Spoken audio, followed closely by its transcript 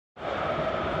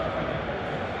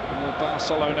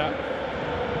Barcelona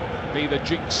be the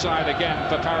jinx side again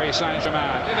for Paris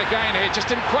Saint-Germain. In again here, just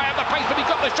didn't quite have the pace, but he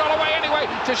got the shot away anyway.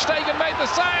 Ter Stegen made the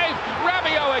save.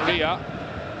 Rabiot again.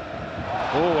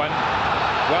 Oh, and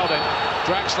well then,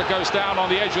 Draxler goes down on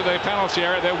the edge of the penalty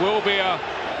area. There will be a...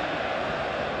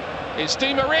 It's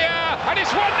Di Maria, and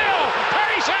it's 1-0.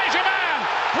 Paris Saint-Germain,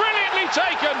 brilliantly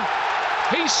taken.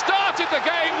 He started the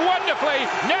game wonderfully.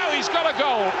 Now he's got a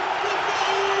goal.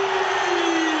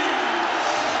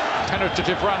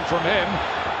 Penetrative run from him.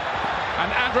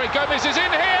 And Andre Gomes is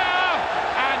in here,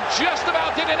 and just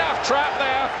about did enough trap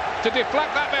there to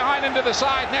deflect that behind into the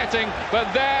side netting.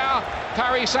 But there,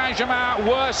 Paris Saint-Germain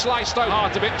were sliced over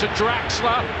heart a bit to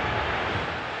Draxler.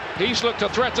 He's looked a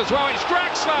threat as well. It's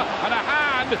Draxler, and a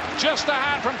hand, just a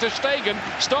hand from Ter Stegen,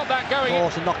 stopped that going. Oh,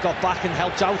 to not got back and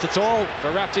helped out at all.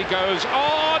 Verratti goes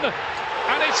on,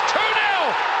 and it's 2-0.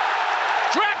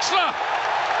 Draxler.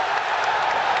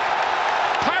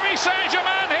 Paris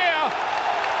Saint-Germain here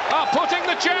are putting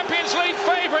the Champions League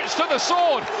favourites to the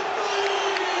sword.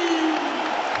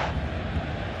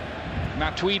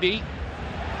 Matuidi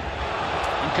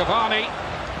and Cavani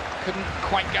couldn't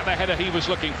quite get the header he was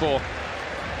looking for.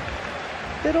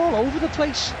 They're all over the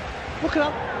place. Look at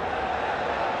that.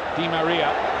 Di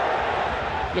Maria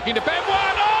looking to bend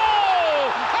one. Oh!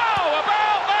 How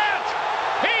about that?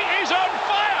 He is on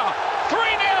fire.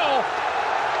 3-0.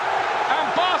 And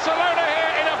Barcelona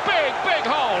here in a big, big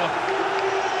hole.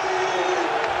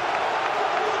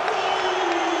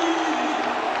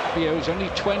 Rabiot's only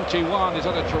 21. He's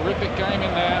had a terrific game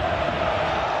in there.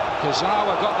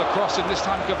 Kazawa got the cross in, this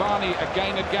time Cavani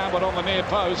again had gambled on the near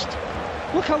post.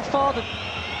 Look how far the...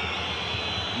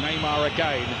 Neymar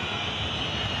again.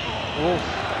 Oof,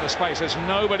 the space, there's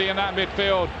nobody in that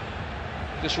midfield.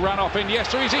 Just ran off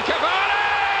Iniesta, easy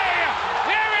Cavani!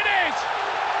 Here it is!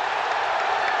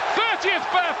 30th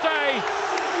birthday,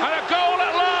 and a goal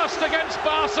at last against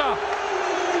Barca.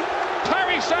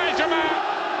 Paris Saint-Germain.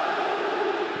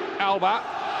 Alba,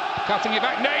 cutting it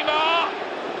back, Neymar!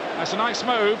 That's a nice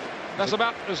move. That's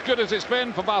about as good as it's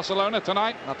been for Barcelona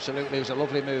tonight. Absolutely, it was a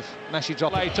lovely move. Messi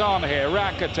dropped late on here,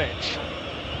 Rakitic.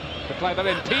 To play that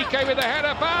in, Piqué with the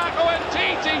header back. Oh, and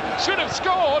Titi should have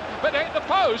scored, but hit the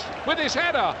post with his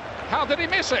header. How did he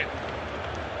miss it?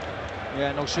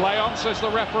 Yeah, no shot. Play on, says the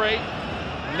referee.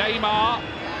 Neymar,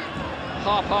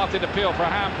 half-hearted appeal for a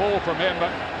handball from him,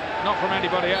 but not from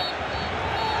anybody else.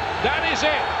 That is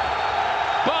it.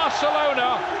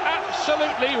 Barcelona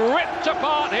absolutely ripped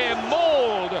apart here,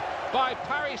 mauled by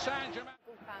Paris Saint-Germain.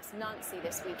 Past Nancy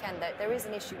this weekend, there is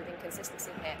an issue with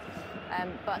inconsistency here,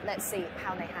 but let's see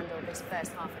how they handle this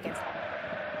first half against them.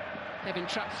 Kevin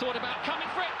Trapp thought about coming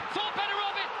for it, thought better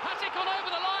of it, has it gone over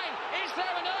the line? Is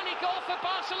there an early goal for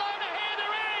Barcelona? Here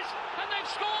there is, and they've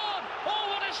scored!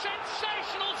 Oh, what a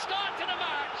sensational start to the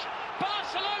match!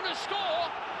 Barcelona score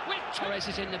with...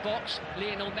 Torres is in the box,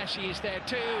 Lionel Messi is there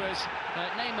too, as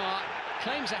Neymar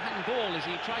claims a handball as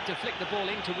he tried to flick the ball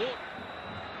into water.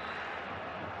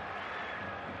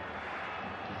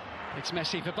 It's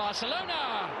Messi for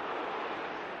Barcelona!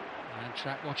 And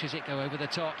Trapp watches it go over the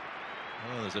top.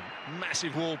 Oh, there's a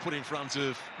massive wall put in front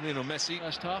of Lionel Messi.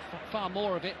 First half, far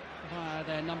more of it via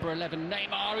their number 11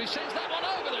 Neymar, who sends that one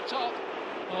over the top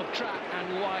of Trapp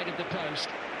and wide of the post.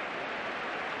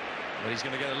 But he's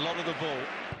going to get a lot of the ball.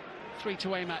 3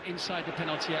 to aim at inside the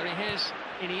penalty area. Here's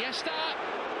Iniesta.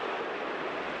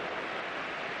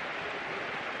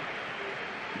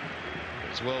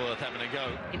 It's well worth having a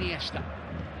go. Iniesta.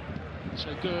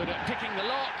 So good at picking the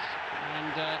lock.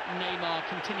 And Neymar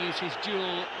continues his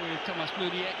duel with Thomas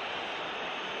Meunier.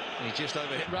 He just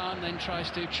overhit. Run, then tries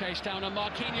to chase down on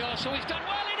Marquinhos. So he's done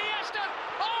well, Iniesta.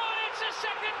 Oh, it's a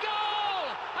second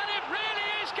goal! And it really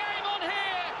is game on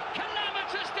here.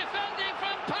 Calamitous defending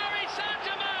from Paris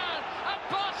Saint-Germain. And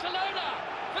Barcelona,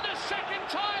 for the second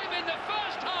time in the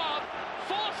first half,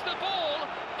 forced the ball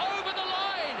over the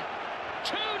line.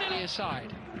 2-0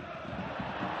 aside.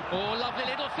 Oh, lovely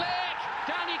little flick.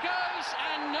 Down he goes,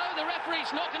 and no, the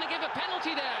referee's not going to give a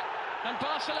penalty there. And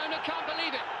Barcelona can't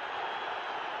believe it.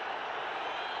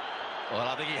 Well,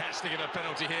 I think he has to give a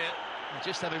penalty here. We're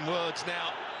just having words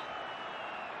now.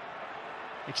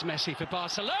 It's Messi for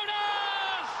Barcelona!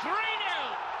 3-0!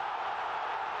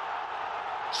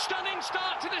 Stunning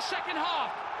start to the second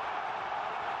half.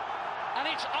 And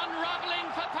it's unravelling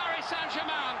for Paris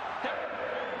Saint-Germain.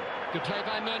 Good play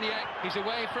by Meunier. He's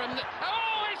away from the...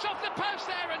 Oh, it's off the post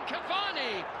there, and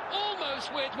Cavani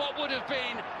almost with what would have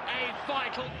been a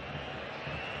vital...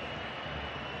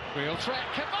 Real threat,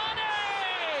 Cavani!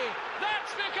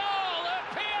 That's the goal that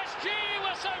PSG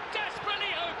were so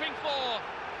desperately hoping for.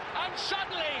 And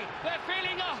suddenly, they're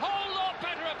feeling a whole lot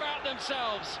better about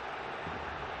themselves.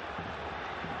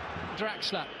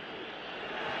 Draxler.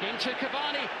 Into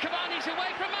Cavani. Cavani's away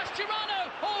from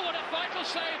Mascherano. Oh, what a vital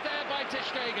save there by Ter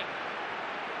Stegen.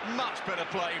 Much better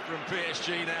play from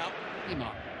PSG now.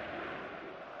 Neymar.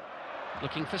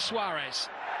 Looking for Suarez.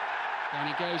 Down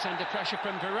he goes under pressure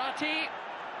from Verratti.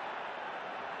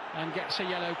 And gets a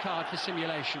yellow card for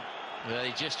simulation. Well,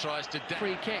 he just tries to...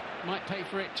 Free kick, might pay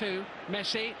for it too.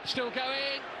 Messi, still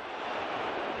going.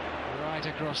 Right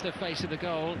across the face of the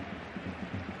goal.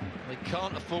 They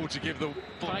can't afford to give the...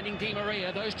 Finding Di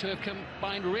Maria, those two have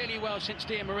combined really well since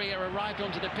Di Maria arrived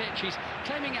onto the pitch. He's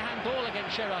claiming a handball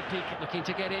against Gerard Piqué. Looking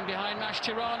to get in behind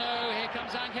Mascherano. Here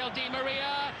comes Angel Di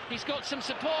Maria. He's got some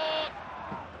support.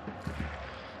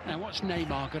 Now, what's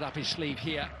Neymar got up his sleeve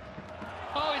here?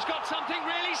 Oh, he's got something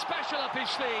really special up his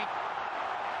sleeve.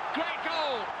 Great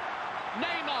goal.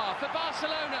 Neymar for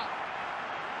Barcelona.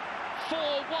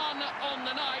 4-1 on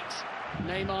the night.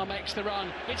 Neymar makes the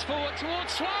run. It's forward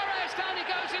towards Suarez. Down he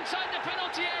goes inside the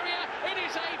penalty area. It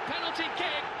is a penalty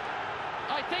kick,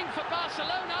 I think, for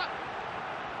Barcelona.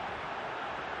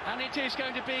 And it is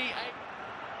going to be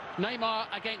a... Neymar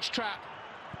against Trapp.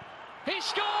 He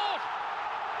scored!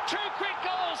 2 quick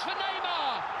goals for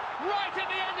Neymar. Right at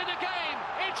the end of the game.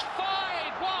 It's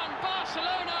 5-1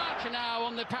 Barcelona. Now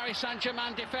on the Paris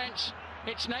Saint-Germain defence.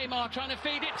 It's Neymar trying to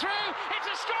feed it through. It's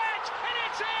a stretch and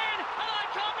it's in. And I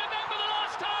can't remember the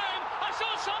last time I saw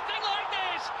something like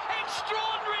this.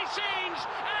 Extraordinary scenes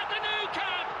at the Nou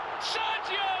Camp.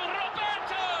 Sergio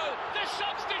Roberto, the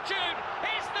substitute,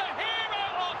 is the hero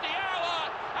of the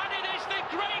hour. And it is the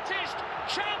greatest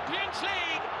Champions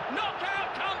League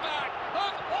knockout comeback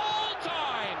of all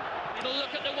time. It'll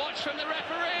look at the watch from the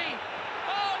referee.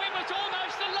 Oh, it was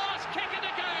almost the last kick of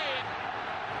the game.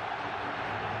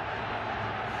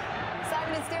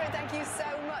 Simon and Stuart, thank you so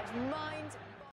much. Mind